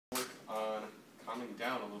calming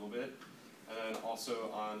down a little bit, and then also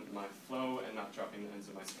on my flow and not dropping the ends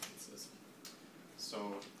of my sentences.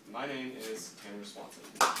 So, my name is Tanner Swanson.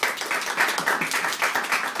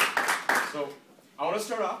 So, I want to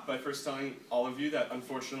start off by first telling all of you that,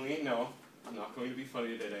 unfortunately, no, I'm not going to be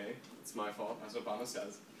funny today. It's my fault, as Obama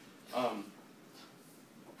says.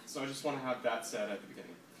 So I just want to have that said at the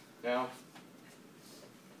beginning. Now,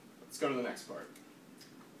 let's go to the next part.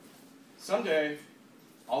 Someday,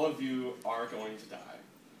 all of you are going to die.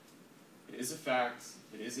 It is a fact,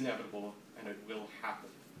 it is inevitable, and it will happen.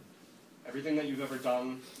 Everything that you've ever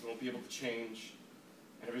done, you won't be able to change,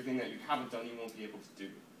 and everything that you haven't done, you won't be able to do.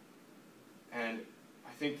 And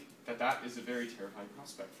I think that that is a very terrifying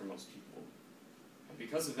prospect for most people. And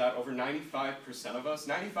because of that, over 95% of us,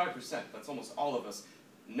 95%, that's almost all of us,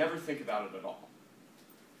 never think about it at all.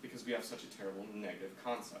 Because we have such a terrible negative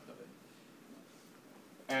concept of it.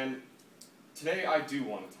 And today I do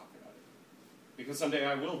want to talk about it. Because someday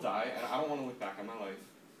I will die, and I don't want to look back on my life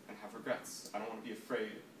and have regrets. I don't want to be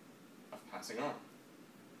afraid of passing on.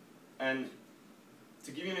 And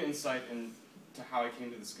to give you an insight into how I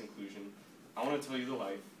came to this conclusion, I want to tell you the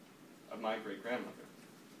life of my great-grandmother.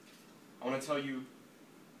 I want to tell you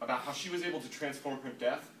about how she was able to transform her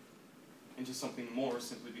death into something more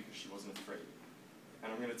simply because she wasn't afraid.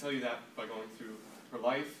 And I'm going to tell you that by going through her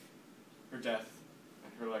life, her death,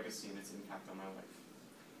 and her legacy and its impact on my life.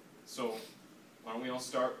 So why don't we all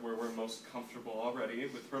start where we're most comfortable already,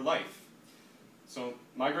 with her life. So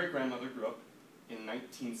my great-grandmother grew up in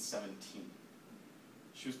 1917.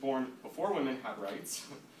 She was born before women had rights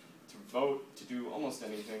to vote, to do almost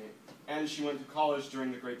anything, and she went to college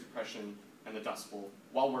during the Great Depression and the Dust Bowl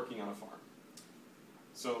while working on a farm.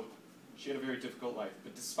 So she had a very difficult life,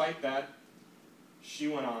 but despite that, she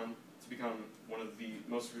went on to become one of the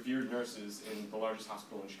most revered nurses in the largest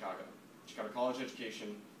hospital in Chicago. She got a college education,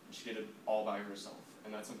 and she did it all by herself,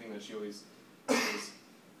 and that's something that she always was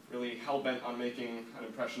really hell-bent on making an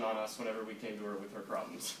impression on us whenever we came to her with her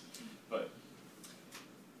problems. But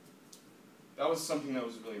that was something that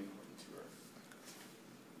was really important to her.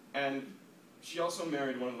 And she also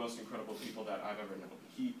married one of the most incredible people that I've ever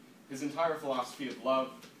known. His entire philosophy of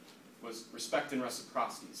love was respect and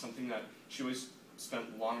reciprocity, something that she always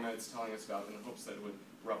spent long nights telling us about in the hopes that it would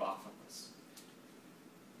rub off on us.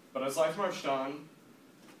 But as life marched on,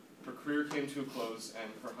 her career came to a close,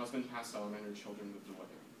 and her husband passed on, and her children moved away.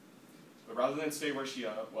 But rather than stay where she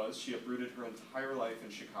was, she uprooted her entire life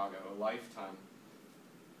in Chicago, a lifetime,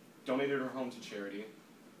 donated her home to charity,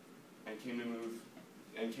 and came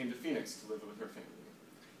to Phoenix to live with her family.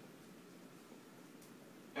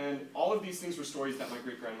 And all of these things were stories that my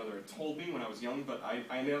great-grandmother had told me when I was young, but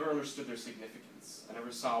I never understood their significance. I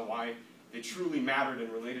never saw why they truly mattered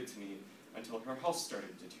and related to me until her health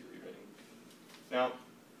started deteriorating. Now,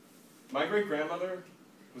 my great-grandmother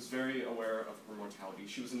was very aware of her mortality.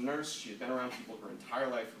 She was a nurse, she had been around people her entire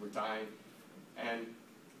life who were dying, and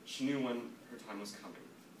she knew when her time was coming.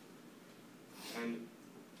 And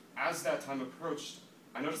as that time approached,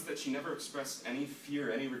 I noticed that she never expressed any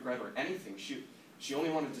fear, any regret, or anything. She only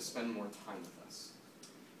wanted to spend more time with us.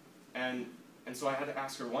 And so I had to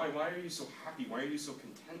ask her, why are you so happy? Why are you so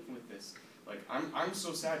content with this? Like, I'm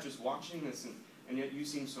so sad just watching this, and yet you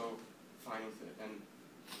seem so fine with it.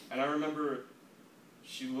 And I remember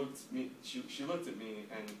she looked at me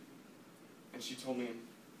and she told me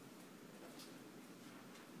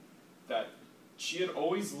that she had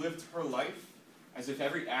always lived her life as if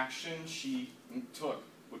every action she took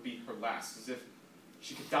would be her last, as if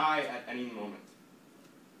she could die at any moment.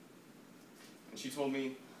 And she told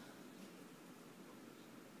me,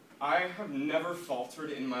 I have never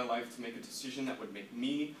faltered in my life to make a decision that would make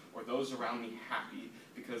me or those around me happy,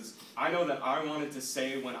 because I know that I wanted to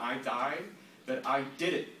say when I died that I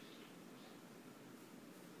did it.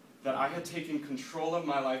 That I had taken control of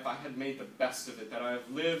my life, I had made the best of it, that I have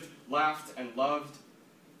lived, laughed, and loved,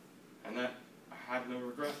 and that I had no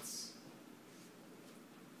regrets.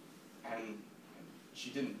 And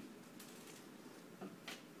she didn't.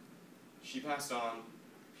 She passed on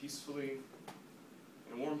peacefully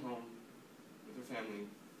in a warm home with her family,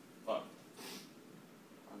 loved,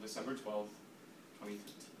 on December 12th, 2013.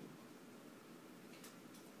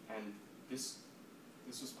 And this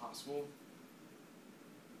was possible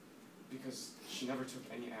because she never took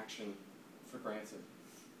any action for granted.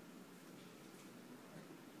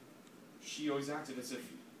 She always acted as if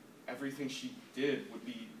everything she did would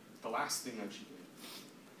be the last thing that she did.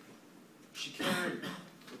 She cared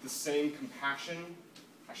with the same compassion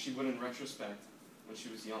as she would in retrospect when she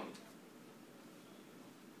was young.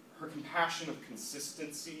 Her compassion of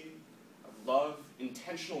consistency, of love,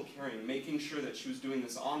 intentional caring, making sure that she was doing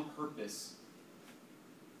this on purpose,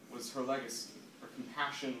 was her legacy, her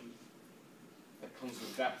compassion that comes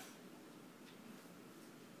with death.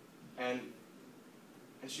 And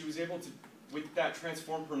she was able to, with that,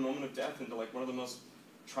 transform her moment of death into like one of the most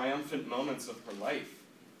triumphant moments of her life.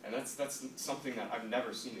 And that's something that I've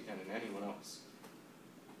never seen again in anyone else.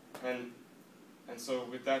 And so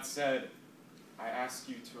with that said, I ask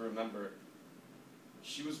you to remember,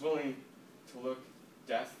 she was willing to look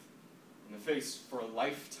death in the face for a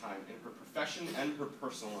lifetime in her profession and her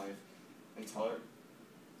personal life and tell her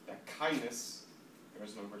that kindness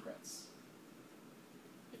bears no regrets.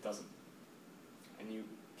 It doesn't. And you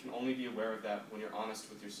can only be aware of that when you're honest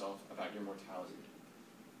with yourself about your mortality.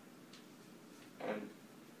 And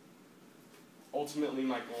ultimately,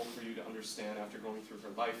 my goal for you to understand after going through her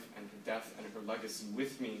life and her death and her legacy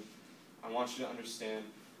with me, I want you to understand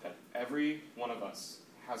that every one of us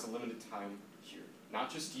has a limited time here.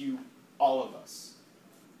 Not just you, all of us.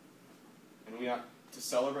 And we have to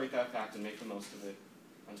celebrate that fact and make the most of it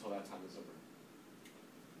until that time is over.